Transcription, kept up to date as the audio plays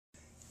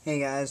Hey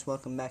guys,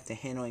 welcome back to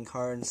Handling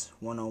Cards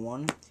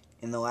 101.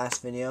 In the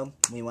last video,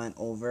 we went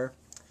over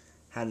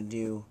how to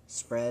do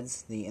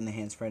spreads, the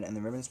in-the-hand spread and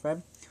the ribbon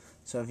spread.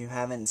 So if you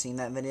haven't seen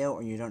that video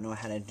or you don't know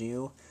how to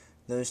do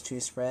those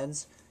two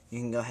spreads, you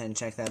can go ahead and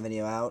check that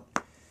video out.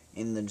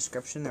 In the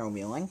description, there will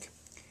be a link.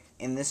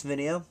 In this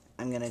video,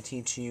 I'm going to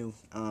teach you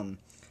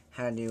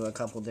how to do a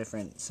couple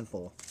different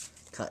simple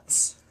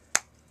cuts,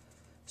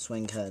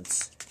 swing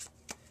cuts,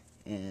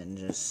 and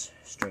just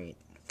straight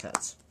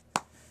cuts.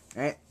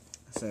 Alright.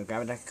 So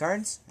grab a deck of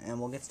cards, and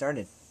we'll get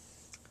started.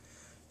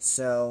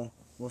 So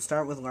we'll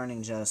start with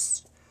learning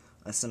just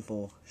a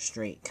simple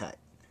straight cut.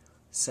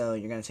 So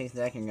you're going to take the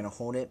deck and you're going to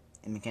hold it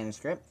in mechanics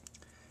grip.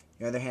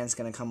 Your other hand's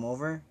going to come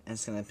over and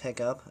it's going to pick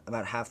up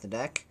about half the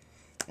deck.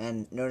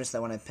 And notice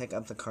that when I pick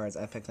up the cards,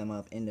 I pick them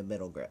up into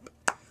middle grip.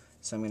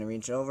 So I'm going to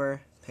reach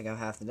over, pick up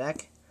half the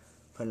deck,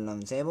 put it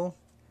on the table,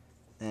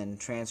 then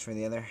transfer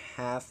the other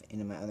half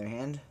into my other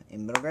hand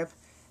in middle grip,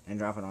 and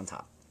drop it on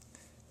top.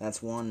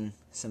 That's one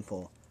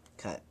simple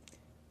cut.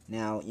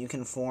 Now you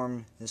can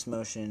form this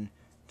motion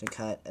to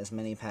cut as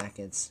many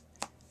packets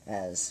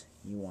as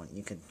you want.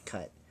 You could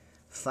cut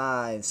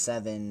 5,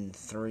 7,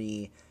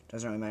 3,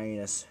 doesn't really matter. You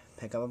just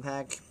pick up a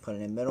pack, put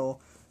it in middle,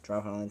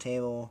 drop it on the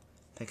table,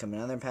 pick up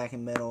another pack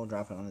in middle,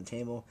 drop it on the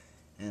table,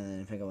 and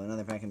then pick up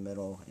another pack in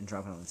middle and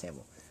drop it on the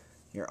table.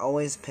 You're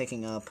always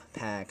picking up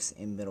packs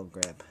in middle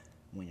grip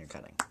when you're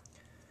cutting.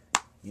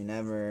 You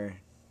never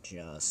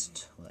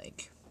just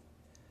like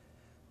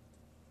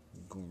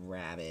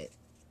grab it.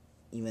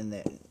 Even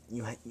that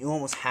you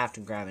almost have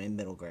to grab it in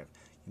middle grip.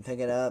 You pick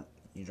it up,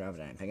 you drop it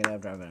down. Pick it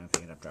up, drop it down.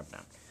 Pick it up, drop it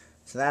down.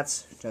 So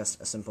that's just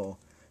a simple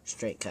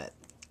straight cut.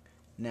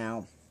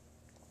 Now,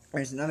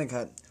 there's another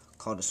cut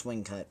called a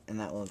swing cut, and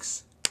that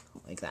looks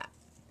like that.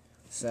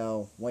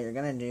 So what you're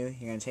gonna do,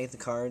 you're gonna take the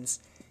cards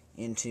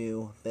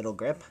into middle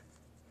grip.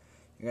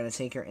 You're gonna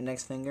take your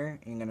index finger,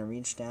 and you're gonna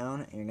reach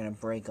down, and you're gonna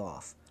break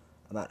off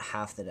about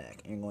half the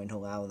deck. And you're going to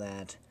allow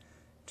that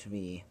to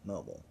be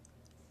mobile.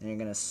 Then you're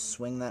gonna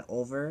swing that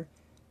over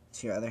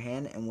to your other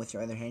hand, and with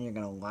your other hand you're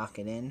going to lock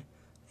it in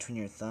between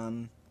your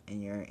thumb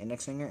and your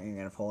index finger, and you're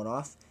going to pull it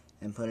off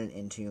and put it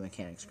into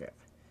mechanics grip.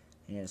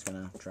 And you're just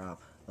going to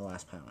drop the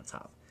last pile on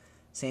top.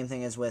 Same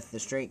thing as with the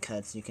straight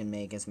cuts, you can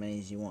make as many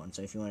as you want.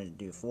 So if you wanted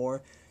to do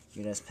 4,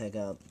 you just pick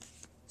up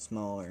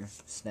smaller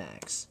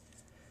stacks.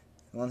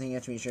 The one thing you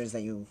have to be sure is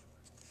that you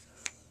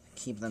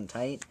keep them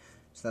tight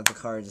so that the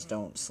cards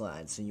don't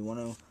slide. So you want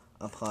to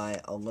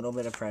apply a little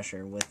bit of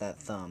pressure with that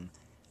thumb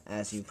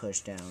as you push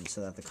down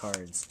so that the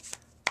cards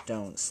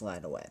don't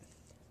slide away.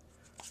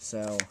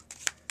 So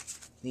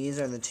these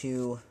are the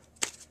two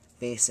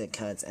basic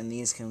cuts, and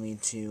these can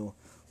lead to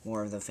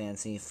more of the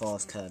fancy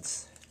false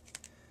cuts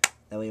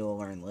that we will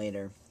learn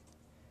later.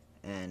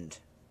 And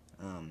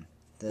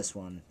this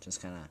one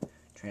just kind of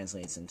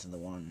translates into the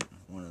one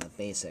of the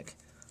basic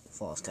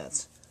false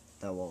cuts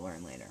that we'll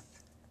learn later.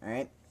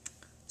 Alright,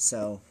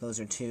 so those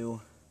are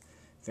two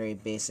very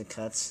basic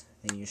cuts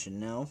that you should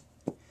know,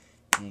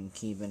 and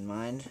keep in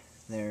mind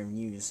they're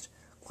used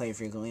quite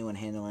frequently when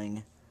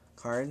handling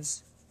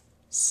cards.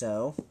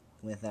 So,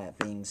 with that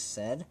being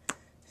said,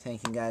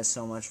 thank you guys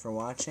so much for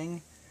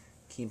watching.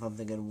 Keep up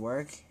the good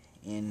work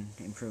in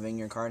improving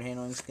your card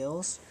handling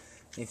skills.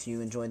 If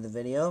you enjoyed the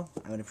video,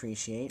 I would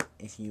appreciate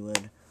if you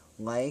would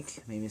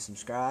like, maybe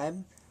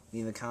subscribe,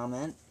 leave a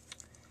comment.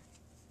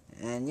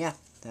 And yeah,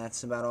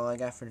 that's about all I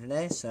got for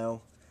today, so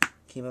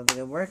keep up the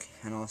good work,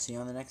 and I'll see you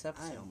on the next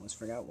episode. I almost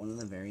forgot one of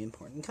the very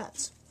important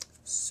cuts.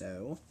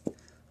 So,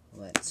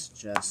 let's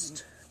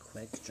just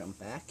quick jump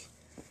back,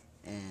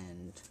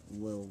 and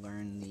we'll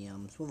learn the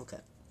swivel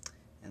cut.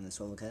 And the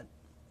swivel cut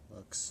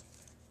looks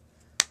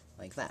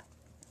like that.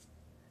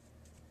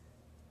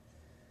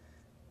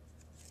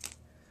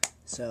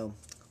 So,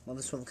 what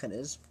the swivel cut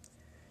is,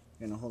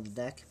 you're going to hold the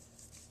deck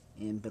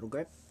in middle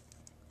grip.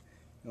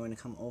 You're going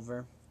to come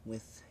over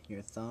with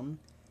your thumb.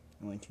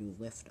 You're going to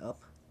lift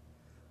up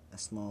a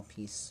small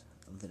piece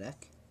of the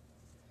deck,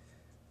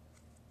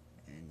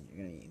 and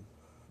you're going to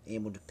be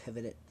able to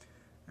pivot it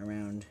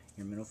around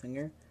your middle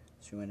finger.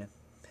 So you're going to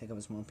pick up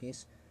a small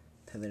piece,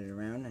 pivot it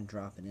around, and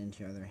drop it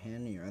into your other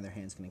hand, and your other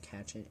hand's going to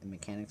catch it in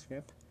mechanics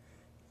grip.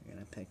 You're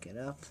going to pick it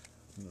up,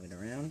 move it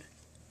around.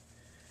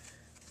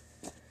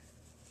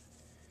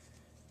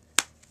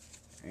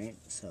 Alright,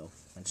 so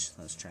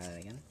let's try that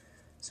again.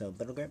 So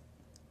middle grip,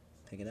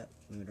 pick it up,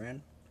 move it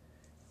around,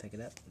 pick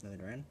it up, move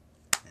it around,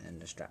 and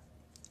just drop.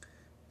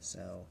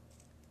 So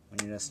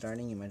when you're just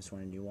starting, you might just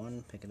want to do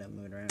one, pick it up,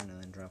 move it around,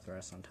 and then drop the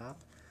rest on top.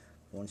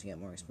 But once you get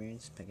more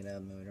experience, pick it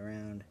up, move it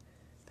around,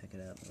 pick it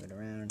up, move it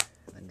around,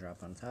 and then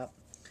drop on top.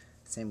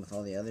 Same with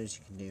all the others,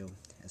 you can do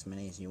as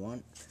many as you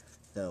want,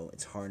 though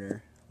it's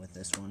harder with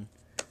this one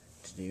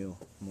to do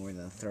more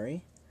than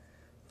 3.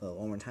 But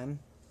one more time,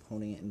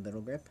 holding it in middle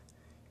grip,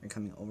 you're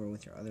coming over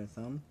with your other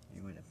thumb,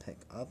 you're going to pick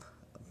up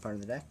a part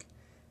of the deck,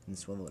 and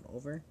swivel it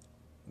over.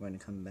 You're going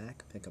to come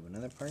back, pick up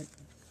another part.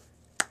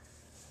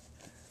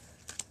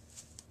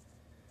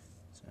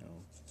 So,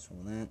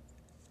 swivel that,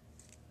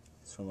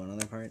 swivel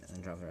another part, and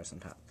then drop the rest on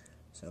top.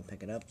 So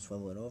pick it up,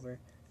 swivel it over,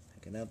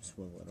 pick it up,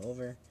 swivel it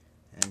over,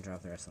 and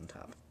drop the rest on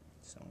top.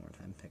 So one more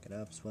time, pick it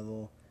up,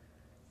 swivel,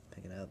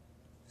 pick it up,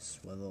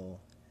 swivel,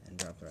 and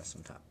drop the rest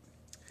on top.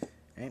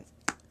 Alright,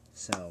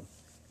 so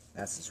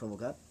that's the swivel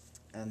cup,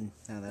 and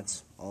now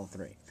that's all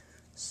three.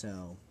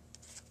 So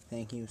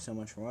thank you so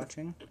much for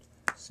watching.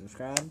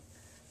 Subscribe,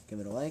 give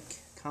it a like,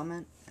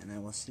 comment, and I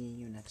will see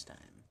you next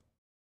time.